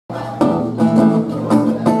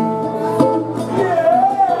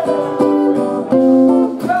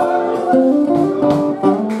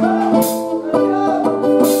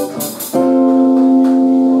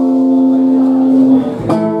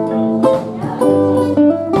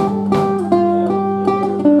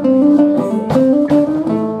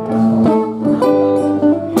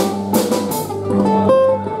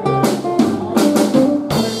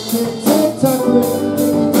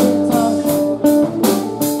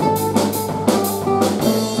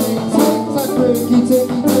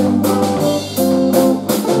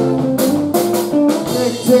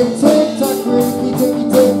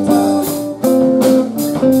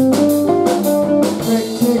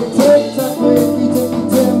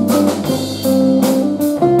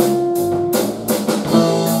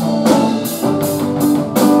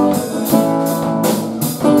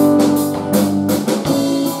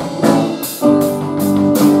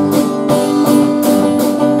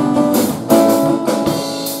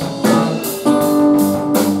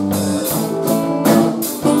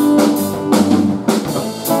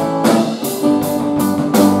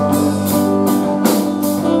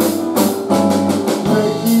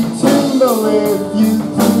Timbow, if you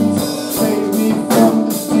please, save me from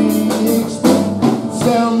the CHP.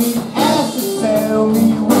 Sell me acid, sell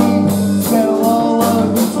me weed, sell all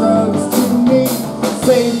of the drugs to me.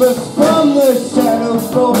 Save us from the shadow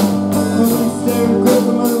folk, police they're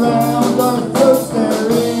gripping around our throats.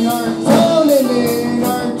 They're in our town and in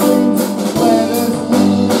our dreams. Let us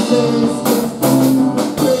resist.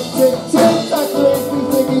 Tick, tick, tick, tock, ticky,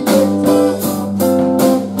 ticky, tick, tock.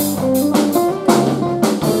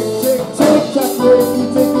 Tick, tick, tick, tock, ticky,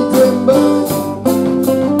 ticky, Timbow.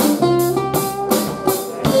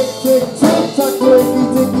 Tick, tick, tick, tock, ticky,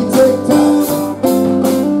 ticky, tick, tock.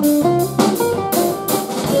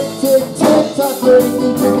 Tick, tick, tock, ticky,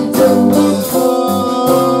 ticky, Timbow.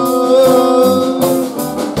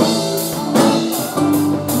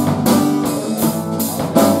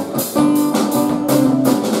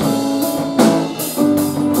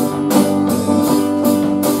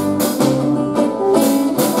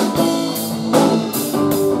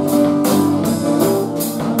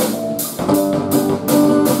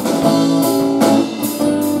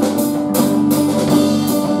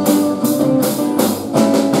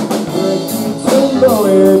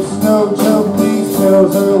 It's no joke, these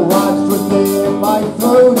pills are lodged within my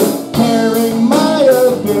throat, carrying my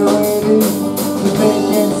ability to think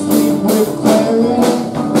and sleep with clarity.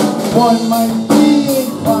 One might be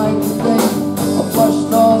inclined to think I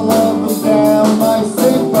flushed all of them down my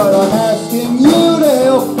sink, but I'm asking you to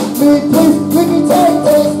help me, please. We can take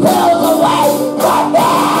these pills away from me!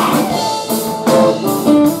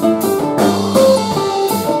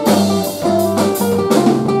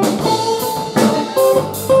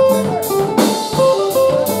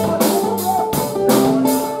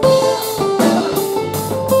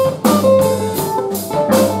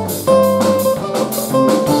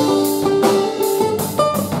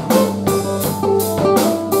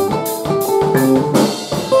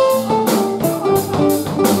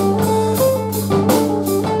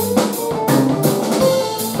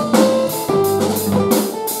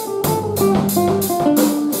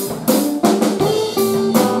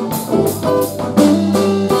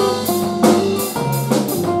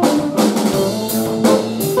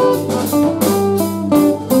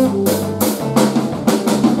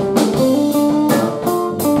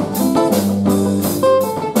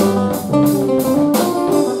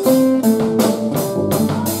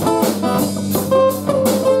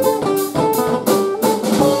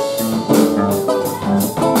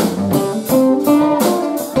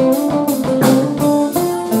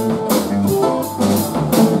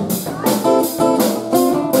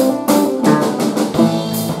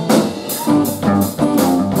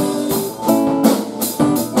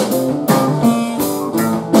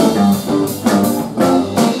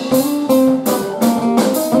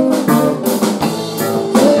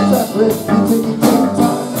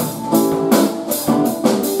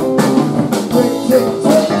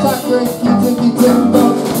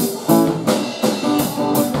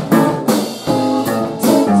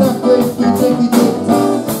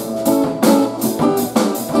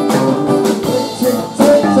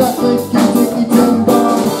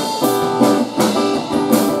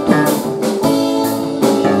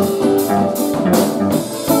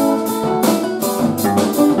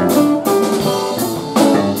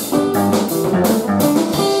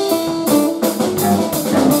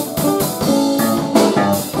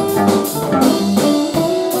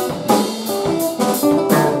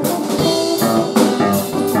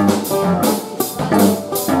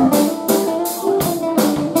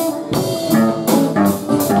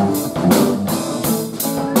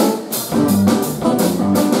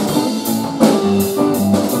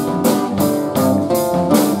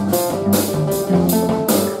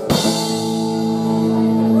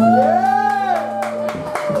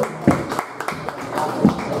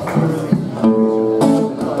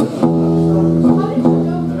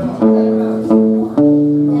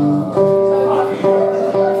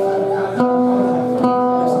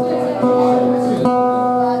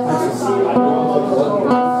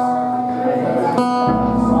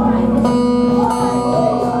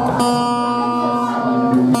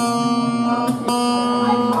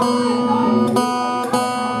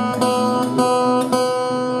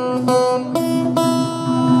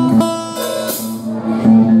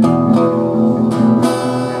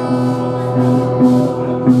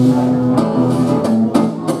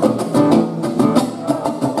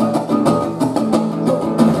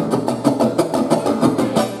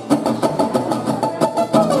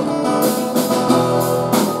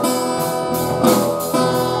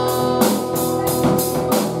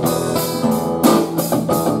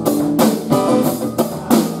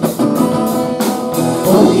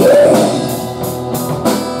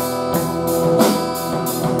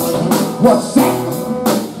 What's that?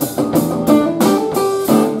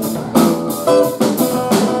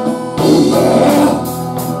 Oh yeah.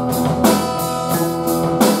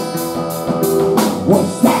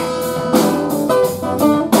 What's that?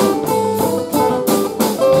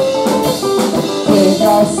 Think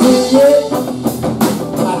I see it.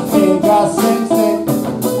 I think I sense it.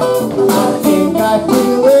 I think I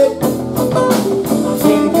feel it. I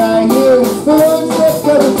think I hear its footsteps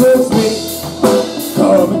coming towards me.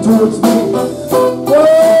 Coming towards me. Whoa!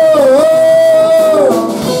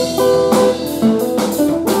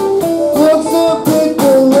 Looks a bit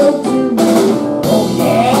below to me. Oh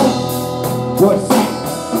yeah? What's that?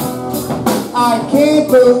 I can't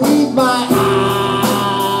believe my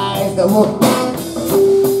eyes that look back.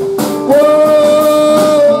 Whoa!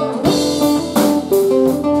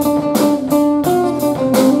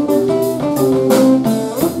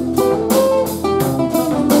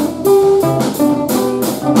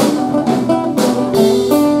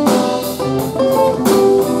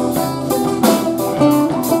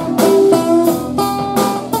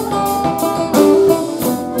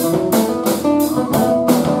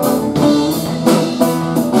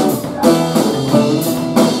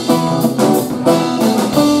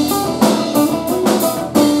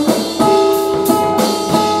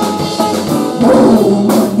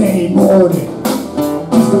 Monday morning,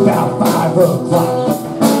 just about 5 o'clock.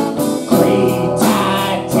 Great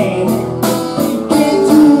Titanic, get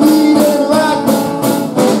to read and rock.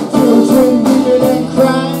 Children weeping and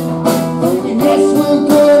crying, thinking yes we're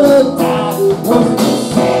gonna die. Wasn't it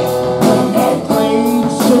sad when that great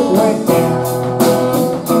ship went down?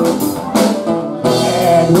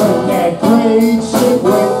 And when that great ship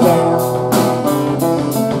went down,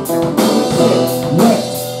 ship left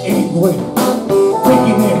England,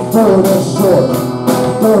 taking it for the shore.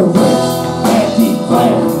 The rich had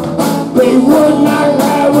declared they would not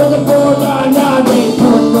ride with the board on. They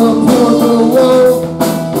put the poor to woe.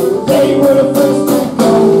 They were the first to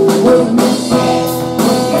go. Wasn't it sad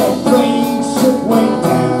when that great ship went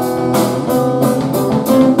down?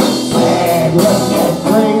 Sad when that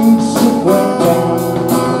great ship went down.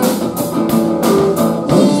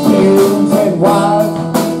 Husbands and wives,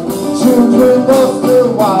 children lost their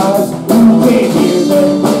wives. You can't hear them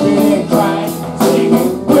weeping and crying,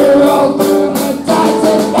 singing, we're all gonna die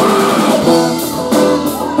tonight.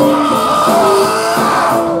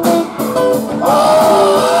 Oh!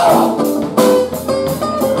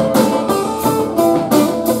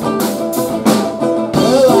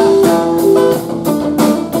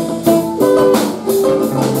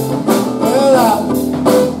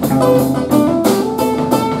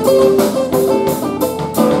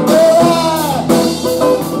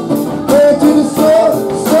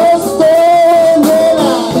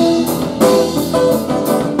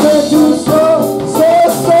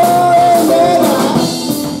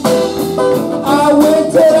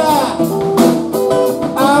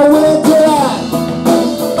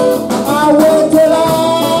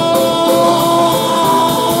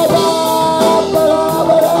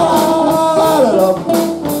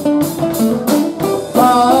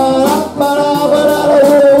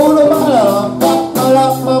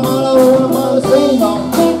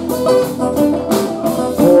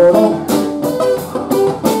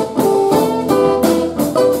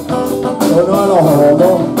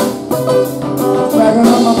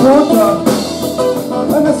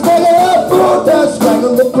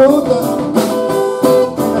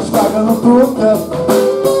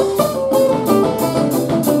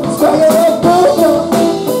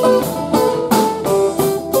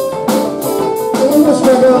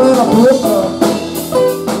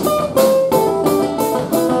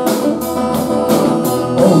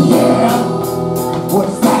 Oh yeah,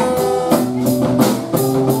 what's that?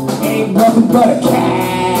 Ain't nothing but a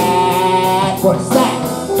cat. What's that?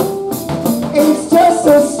 It's just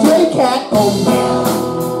a stray cat. Oh yeah,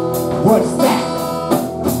 what's that?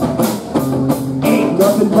 Ain't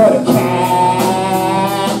nothing but a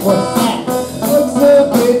cat. What's that? Looks a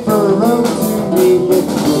bit burrow to me. It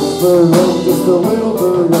looks burrow, just a little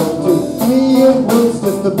burrow to me. It looks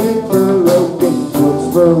just a bit burrow. It looks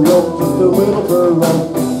burrow, just a little burrow.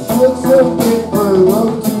 Looks a bit burrow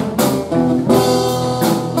to me.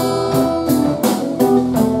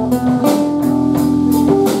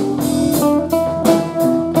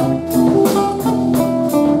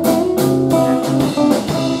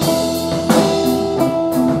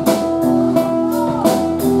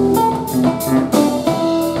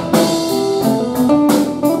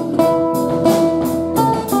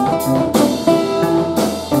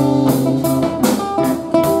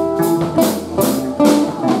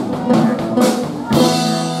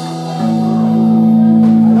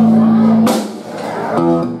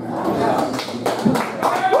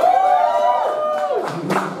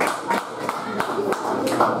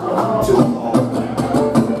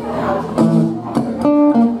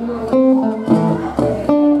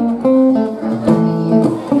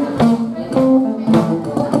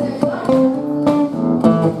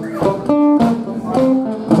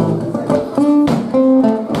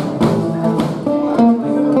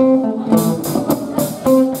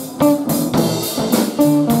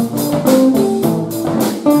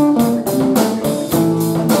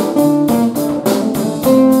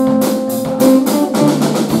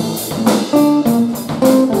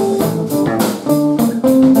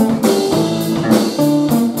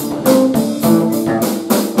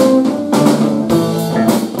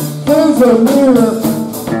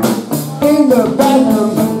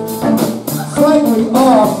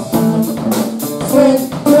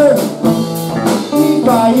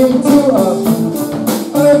 up,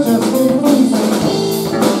 just refusing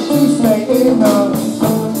to stay in the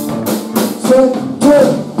center.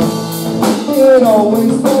 It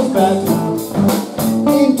always falls back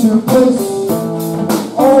into place,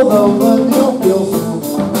 although the needle feels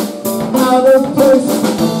out of place.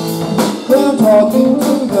 Clown talking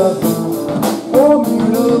to the or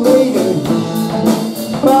mutilated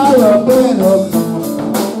by a band hook.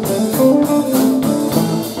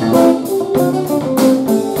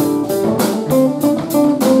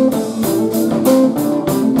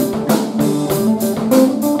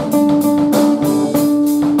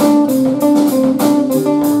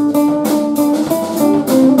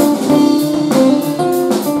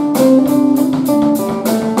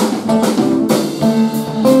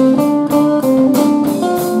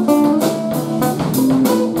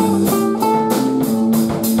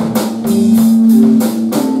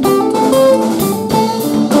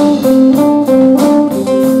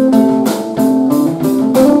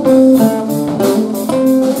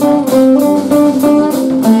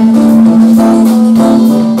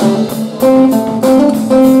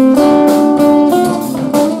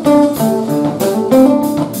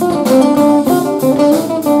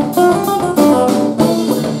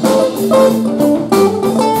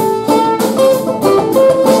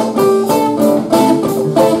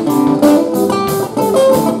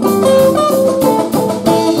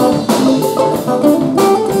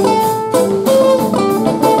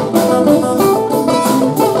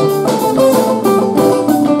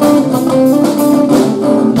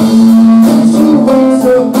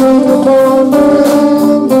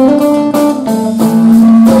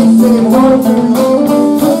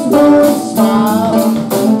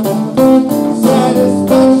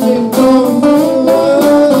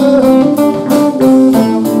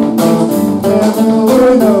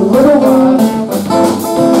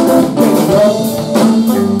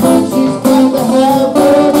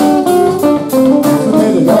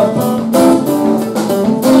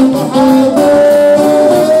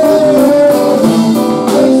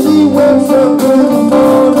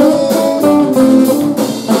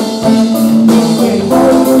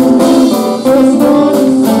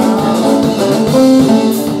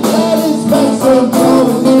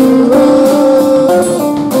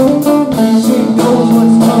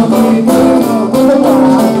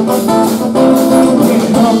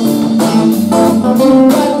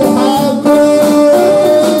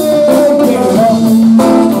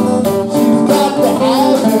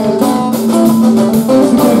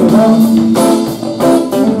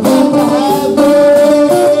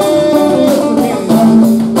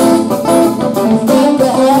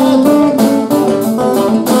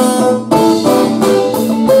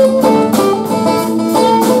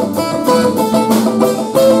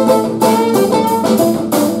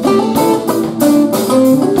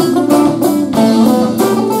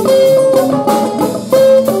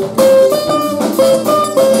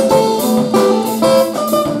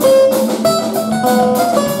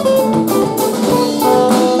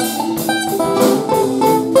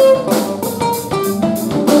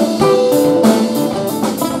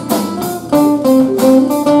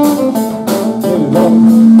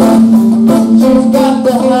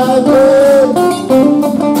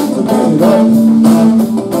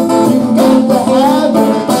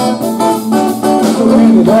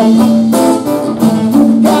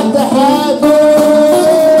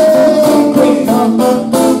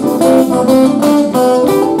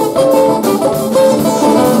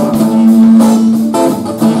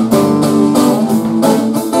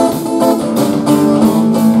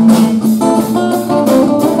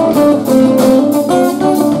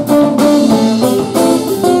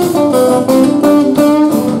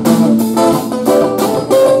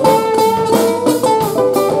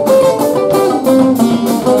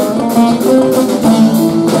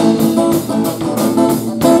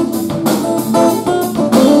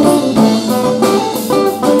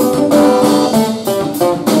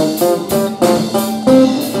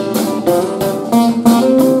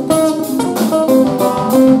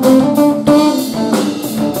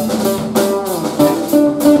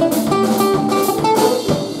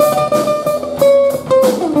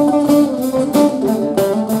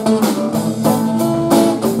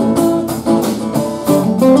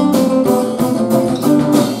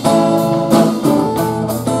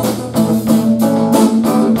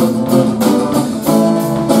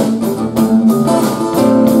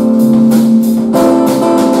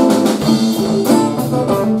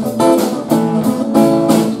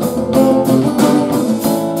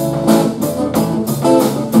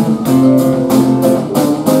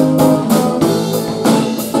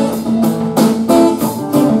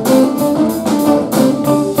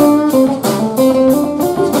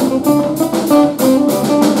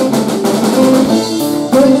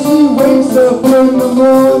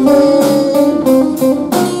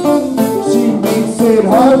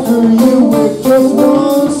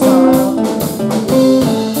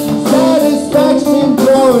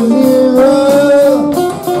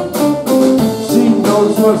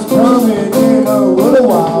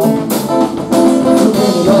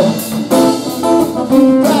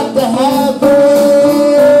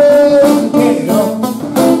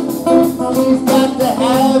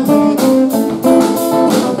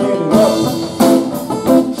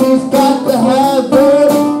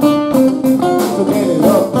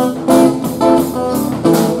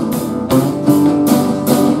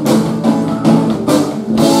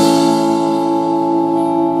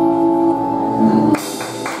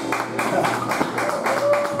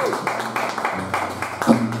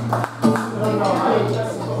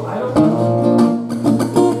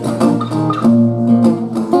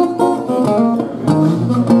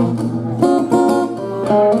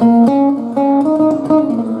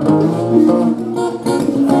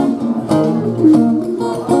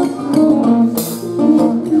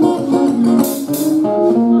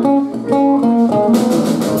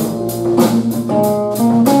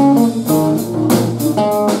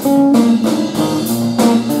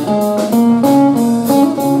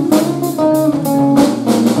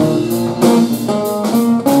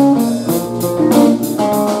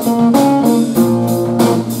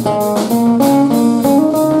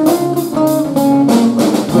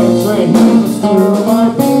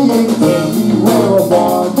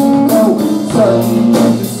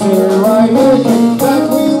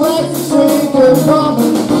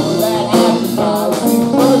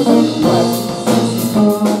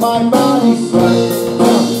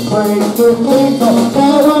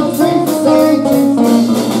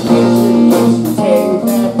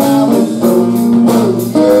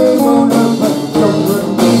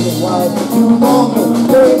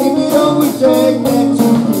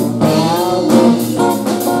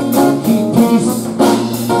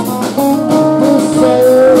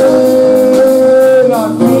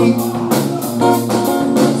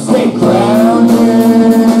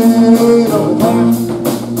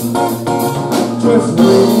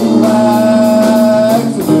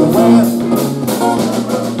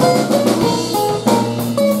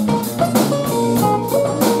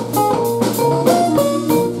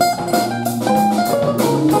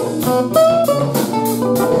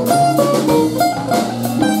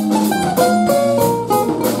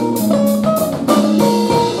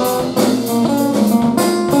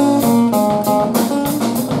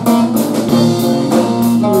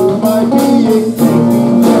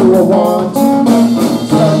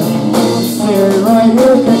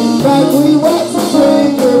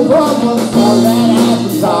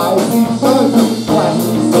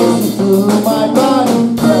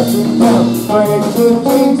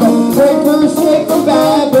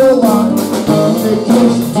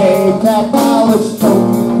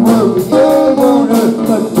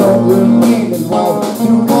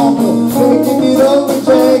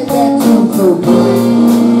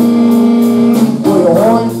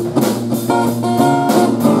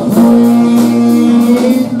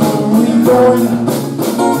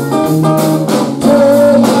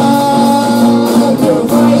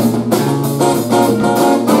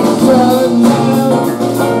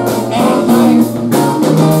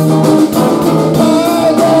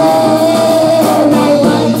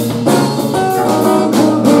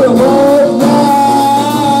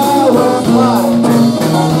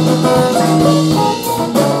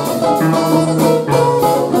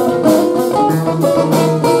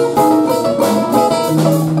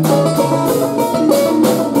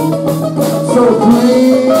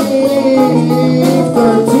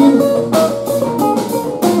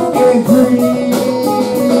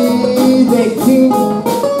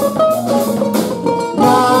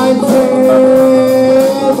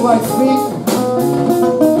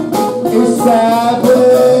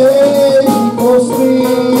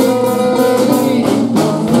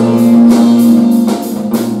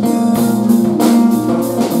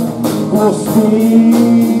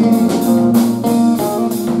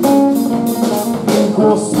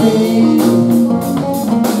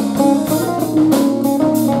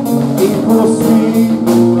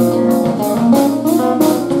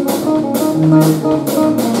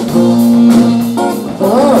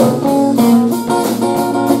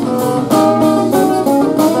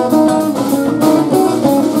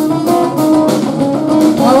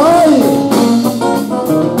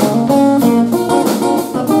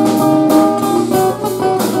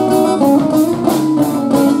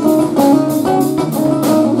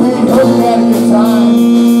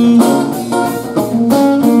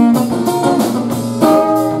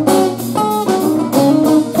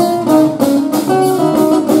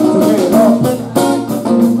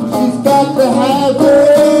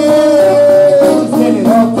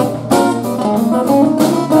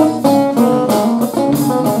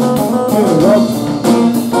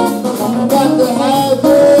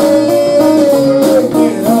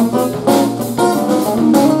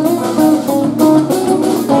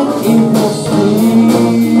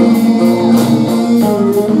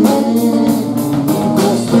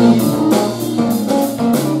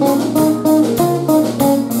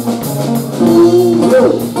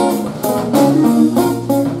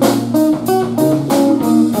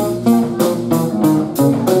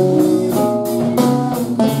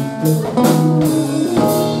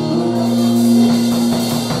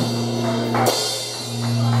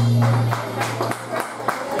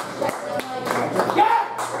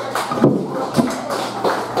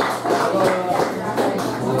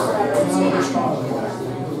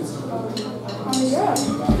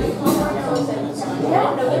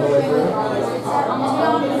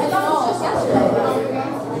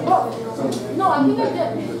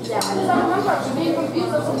 Let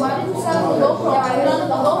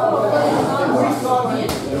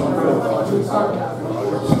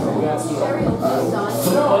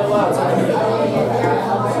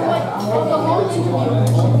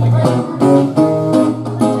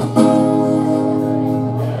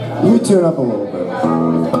me tune up a little bit.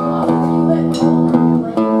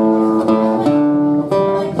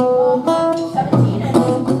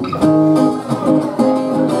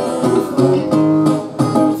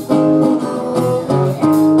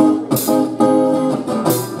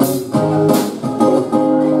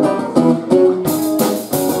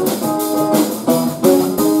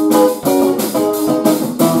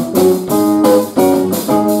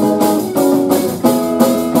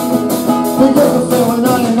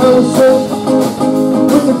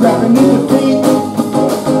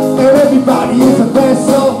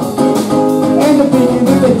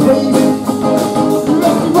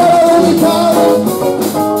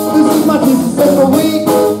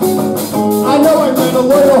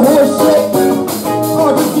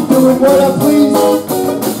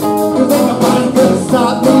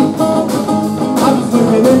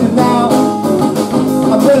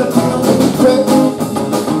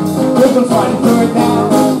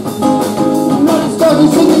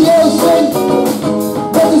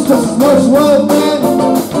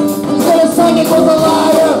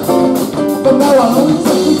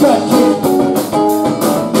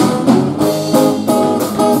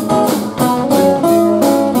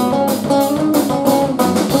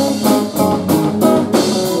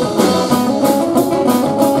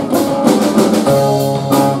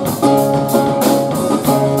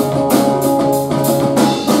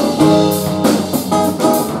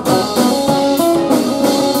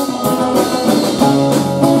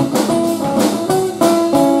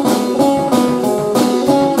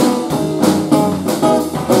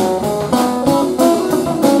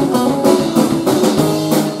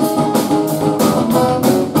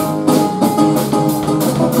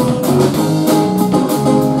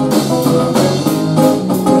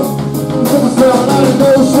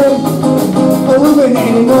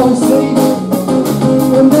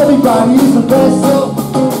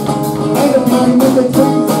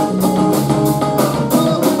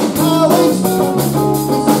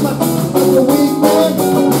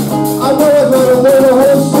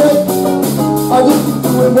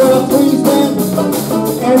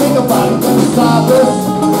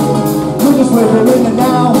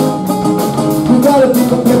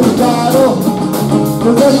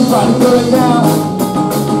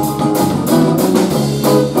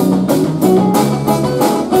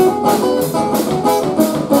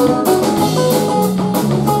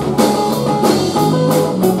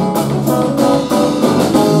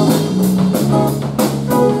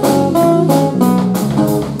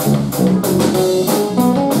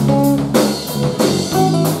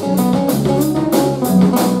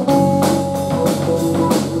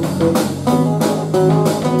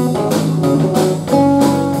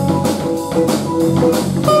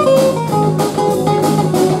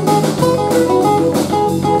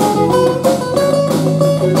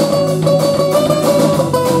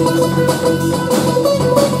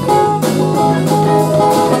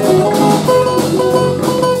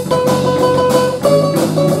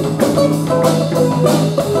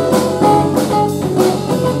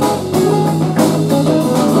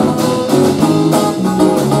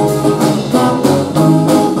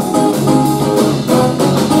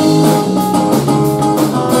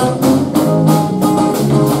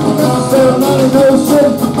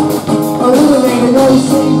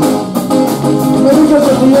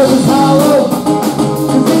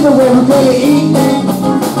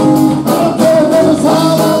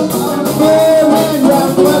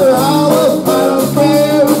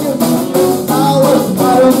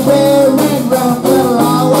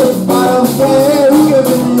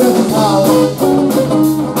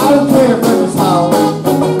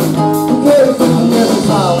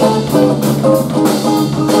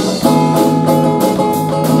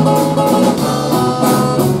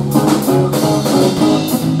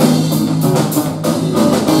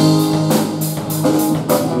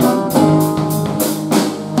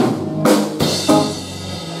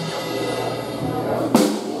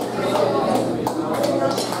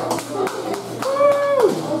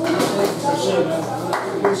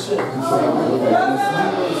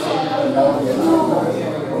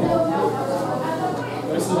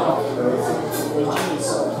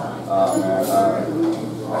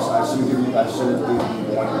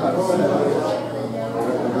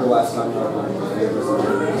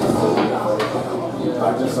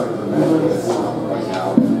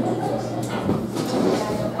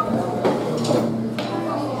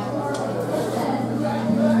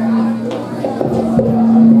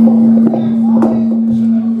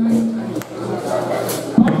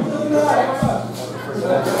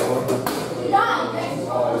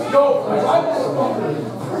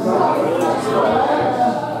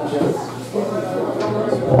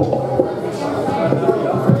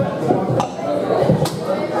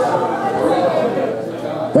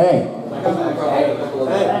 Hey.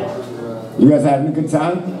 You guys having a good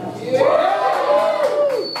time?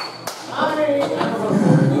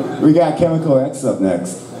 We got Chemical X up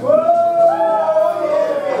next.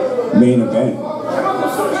 Main event.